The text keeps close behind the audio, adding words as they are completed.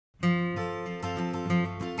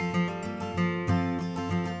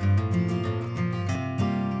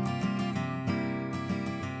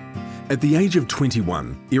At the age of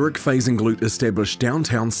 21, Eric Faesenkloet established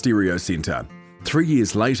Downtown Stereo Centre. 3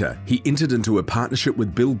 years later, he entered into a partnership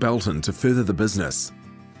with Bill Belton to further the business.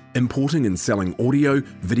 Importing and selling audio,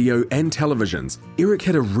 video and televisions, Eric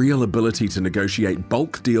had a real ability to negotiate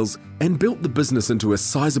bulk deals and built the business into a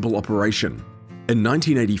sizable operation. In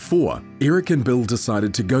 1984, Eric and Bill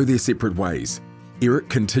decided to go their separate ways. Eric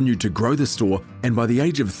continued to grow the store, and by the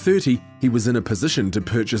age of 30, he was in a position to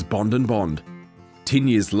purchase Bond & Bond. 10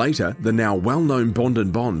 years later, the now well-known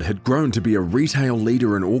Bond & Bond had grown to be a retail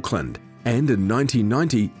leader in Auckland, and in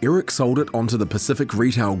 1990, Eric sold it onto the Pacific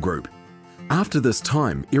Retail Group. After this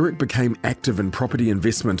time, Eric became active in property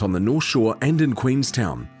investment on the North Shore and in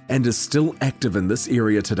Queenstown, and is still active in this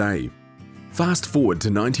area today. Fast forward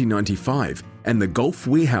to 1995, and the Golf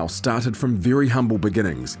Warehouse started from very humble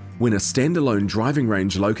beginnings, when a standalone driving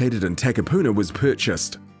range located in Takapuna was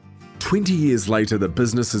purchased. 20 years later, the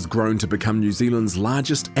business has grown to become New Zealand's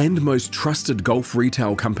largest and most trusted golf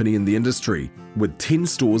retail company in the industry, with 10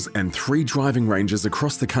 stores and 3 driving ranges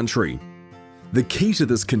across the country. The key to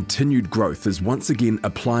this continued growth is once again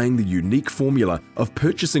applying the unique formula of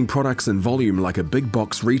purchasing products in volume like a big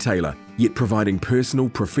box retailer, yet providing personal,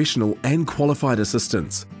 professional and qualified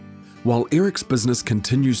assistance. While Eric's business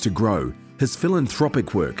continues to grow, his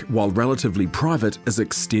philanthropic work, while relatively private, is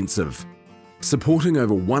extensive. Supporting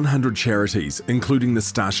over 100 charities, including the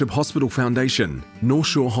Starship Hospital Foundation, North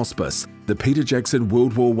Shore Hospice, the Peter Jackson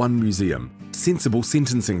World War I Museum, Sensible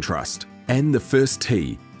Sentencing Trust, and the First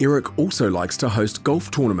Tee, Eric also likes to host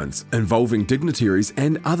golf tournaments involving dignitaries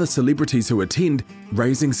and other celebrities who attend,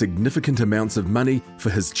 raising significant amounts of money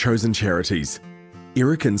for his chosen charities.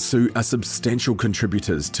 Eric and Sue are substantial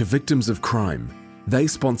contributors to victims of crime. They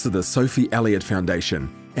sponsor the Sophie Elliott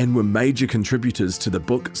Foundation and were major contributors to the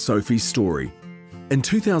book Sophie's Story. In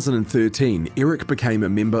 2013, Eric became a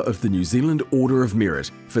member of the New Zealand Order of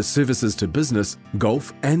Merit for services to business,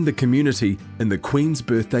 golf and the community in the Queen's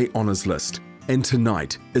Birthday Honours List, and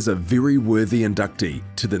tonight is a very worthy inductee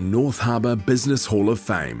to the North Harbour Business Hall of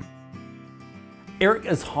Fame. Eric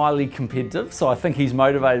is highly competitive, so I think he's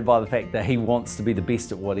motivated by the fact that he wants to be the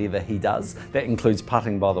best at whatever he does. That includes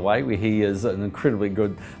putting, by the way, where he is an incredibly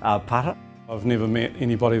good putter. I've never met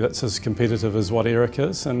anybody that's as competitive as what Eric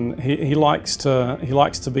is, and he likes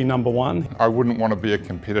to be number one. I wouldn't want to be a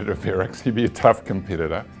competitor of Eric's. He'd be a tough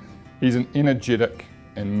competitor. He's an energetic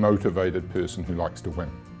and motivated person who likes to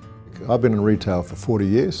win. I've been in retail for 40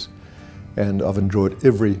 years and I've enjoyed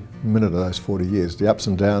every minute of those 40 years. The ups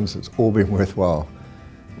and downs, it's all been worthwhile.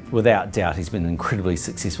 Without doubt, he's been an incredibly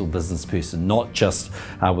successful business person, not just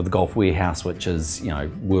with the Golf Warehouse, which is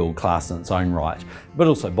world class in its own right, but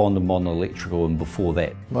also Bond & Bond Electrical and before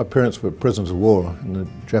that. My parents were prisoners of war in the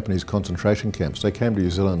Japanese concentration camps. They came to New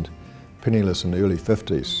Zealand penniless in the early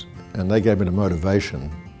 50s, and they gave me the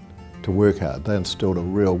motivation to work hard. They instilled a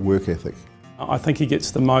real work ethic. I think he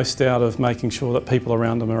gets the most out of making sure that people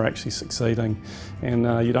around him are actually succeeding, and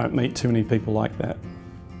you don't meet too many people like that.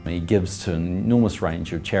 He gives to an enormous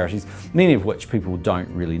range of charities, many of which people don't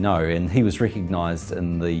really know, and he was recognised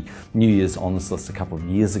in the New Year's Honours List a couple of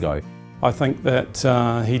years ago. I think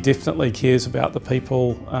that he definitely cares about the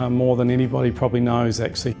people more than anybody probably knows,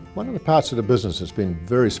 actually. One of the parts of the business that's been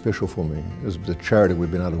very special for me is the charity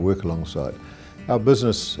we've been able to work alongside. Our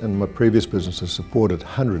business and my previous business has supported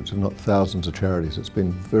hundreds, if not thousands, of charities. It's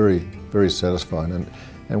been very, very satisfying,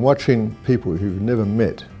 and watching people who've never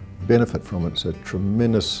met benefit from it's a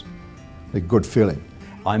tremendously good feeling.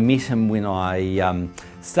 I met him when I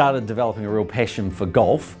started developing a real passion for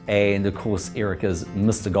golf, and of course Eric is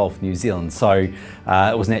Mr. Golf New Zealand, so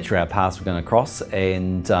it was natural our paths were going to cross,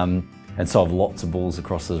 and so I've lots of balls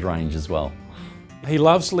across his range as well. He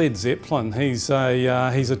loves Led Zeppelin. He's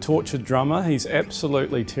a tortured drummer. He's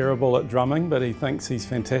absolutely terrible at drumming, but he thinks he's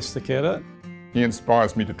fantastic at it. He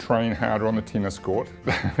inspires me to train harder on the tennis court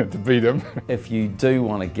to beat him. If you do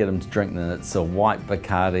want to get him to drink, then it's a white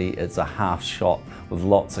Bacardi, it's a half shot with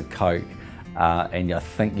lots of Coke, and I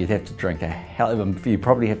think you'd have to drink a hell of a, you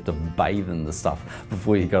probably have to bathe in the stuff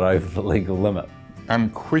before you got over the legal limit.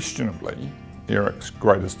 Unquestionably, Eric's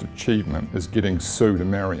greatest achievement is getting Sue to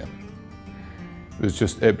marry him. There's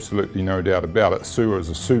just absolutely no doubt about it. Sue is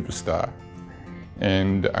a superstar,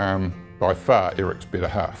 and by far Eric's better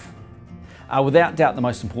half. Without doubt, the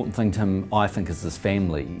most important thing to him, I think, is his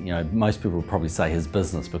family. Most people would probably say his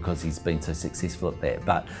business because he's been so successful at that.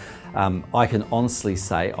 But I can honestly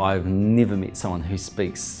say I've never met someone who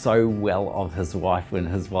speaks so well of his wife when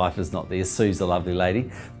his wife is not there. Sue's a lovely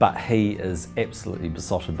lady, but he is absolutely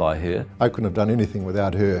besotted by her. I couldn't have done anything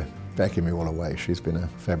without her backing me all the way. She's been a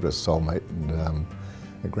fabulous soulmate and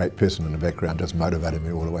a great person in the background, just motivated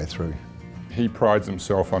me all the way through. He prides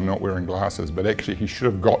himself on not wearing glasses, but actually he should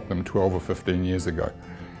have got them 12 or 15 years ago,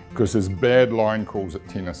 because his bad line calls at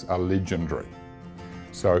tennis are legendary.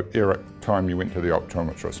 So Eric, time you went to the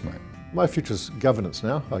optometrist, mate. My future's governance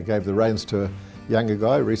now. I gave the reins to a younger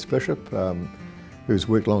guy, Reece Bishop, who's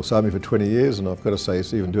worked alongside me for 20 years, and I've got to say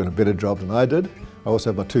he's even doing a better job than I did. I also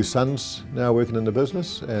have my two sons now working in the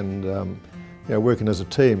business, and working as a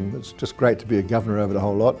team, it's just great to be a governor over the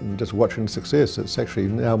whole lot and just watching success. It's actually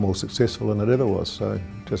now more successful than it ever was, so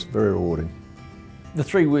just very rewarding. The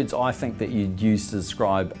three words I think that you'd use to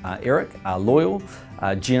describe Eric are loyal,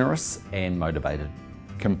 generous and motivated.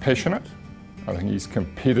 Compassionate, I think he's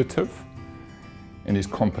competitive, and he's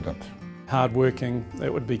competent. Hardworking,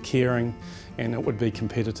 it would be caring, and it would be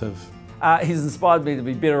competitive. He's inspired me to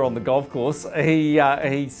be better on the golf course. He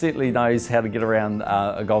certainly knows how to get around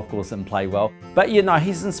a golf course and play well. But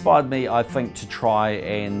he's inspired me, I think, to try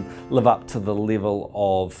and live up to the level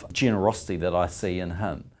of generosity that I see in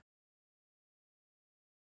him.